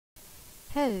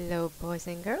Hello boys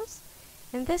and girls!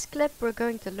 In this clip we're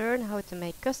going to learn how to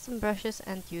make custom brushes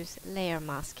and use layer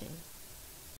masking.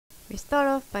 We start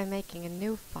off by making a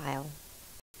new file.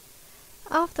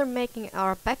 After making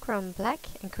our background black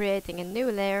and creating a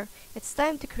new layer, it's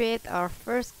time to create our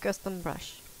first custom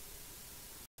brush.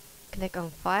 Click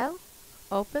on File,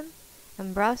 Open,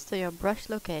 and browse to your brush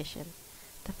location.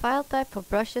 The file type for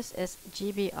brushes is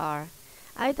GBR.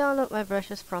 I download my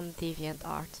brushes from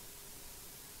DeviantArt.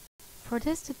 For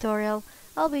this tutorial,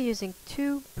 I'll be using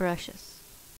two brushes.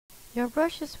 Your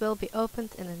brushes will be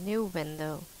opened in a new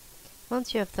window.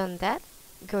 Once you have done that,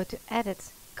 go to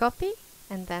Edit, Copy,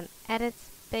 and then Edit,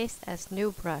 Paste as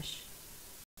New Brush.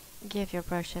 Give your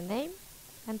brush a name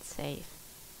and save.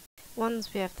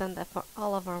 Once we have done that for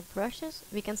all of our brushes,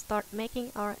 we can start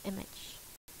making our image.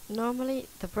 Normally,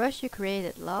 the brush you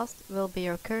created last will be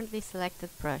your currently selected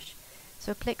brush,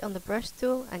 so click on the brush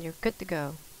tool and you're good to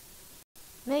go.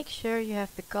 Make sure you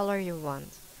have the color you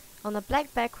want. On a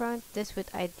black background, this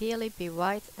would ideally be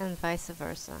white and vice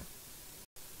versa.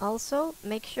 Also,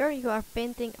 make sure you are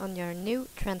painting on your new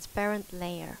transparent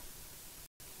layer.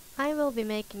 I will be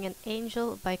making an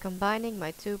angel by combining my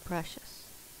two brushes.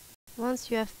 Once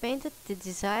you have painted the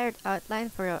desired outline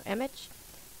for your image,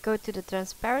 go to the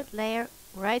transparent layer,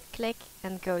 right-click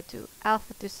and go to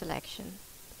Alpha to Selection.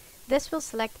 This will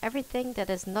select everything that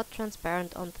is not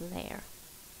transparent on the layer.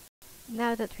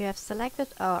 Now that we have selected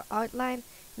our outline,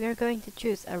 we are going to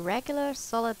choose a regular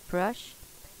solid brush,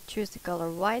 choose the color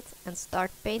white and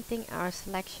start painting our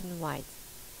selection white.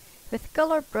 With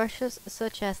colored brushes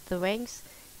such as the wings,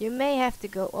 you may have to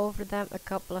go over them a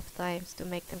couple of times to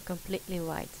make them completely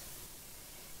white.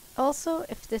 Also,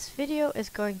 if this video is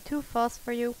going too fast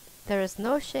for you, there is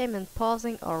no shame in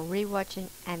pausing or rewatching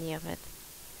any of it.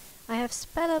 I have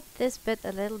sped up this bit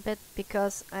a little bit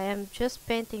because I am just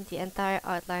painting the entire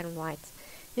outline white.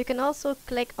 You can also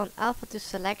click on Alpha to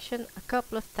Selection a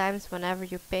couple of times whenever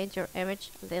you paint your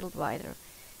image a little wider.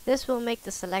 This will make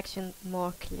the selection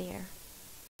more clear.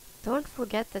 Don't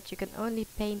forget that you can only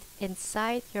paint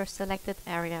inside your selected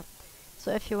area.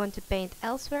 So if you want to paint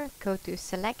elsewhere, go to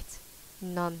Select,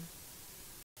 None.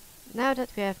 Now that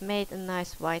we have made a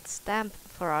nice white stamp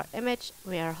for our image,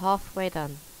 we are halfway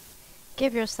done.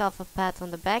 Give yourself a pat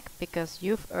on the back because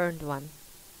you've earned one.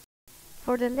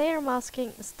 For the layer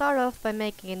masking, start off by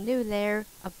making a new layer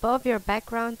above your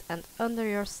background and under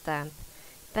your stamp.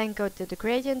 Then go to the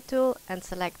gradient tool and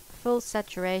select full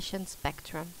saturation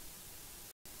spectrum.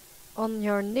 On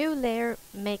your new layer,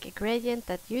 make a gradient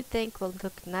that you think will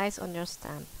look nice on your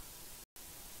stamp.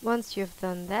 Once you've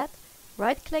done that,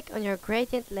 right-click on your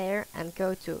gradient layer and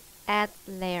go to Add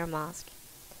Layer Mask.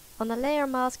 On a layer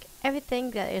mask,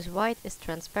 everything that is white is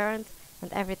transparent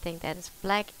and everything that is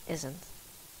black isn't.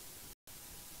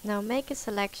 Now make a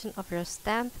selection of your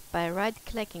stamp by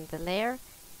right-clicking the layer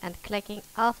and clicking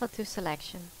Alpha to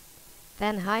Selection.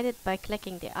 Then hide it by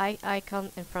clicking the eye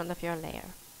icon in front of your layer.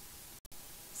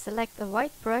 Select a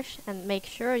white brush and make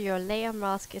sure your layer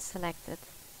mask is selected.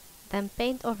 Then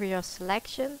paint over your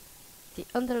selection. The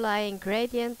underlying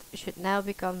gradient should now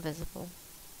become visible.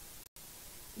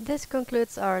 This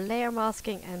concludes our layer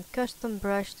masking and custom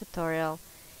brush tutorial.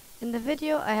 In the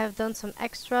video I have done some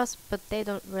extras, but they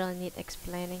don't really need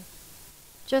explaining.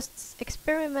 Just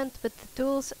experiment with the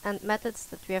tools and methods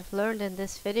that we have learned in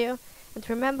this video and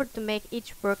remember to make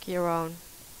each work your own.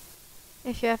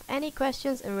 If you have any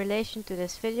questions in relation to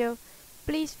this video,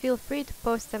 please feel free to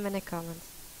post them in the comments.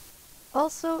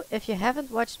 Also, if you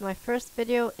haven't watched my first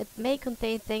video, it may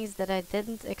contain things that I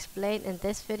didn't explain in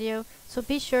this video, so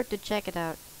be sure to check it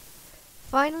out.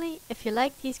 Finally, if you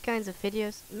like these kinds of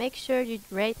videos, make sure you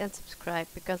rate and subscribe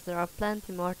because there are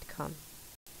plenty more to come.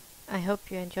 I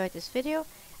hope you enjoyed this video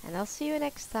and I'll see you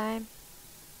next time.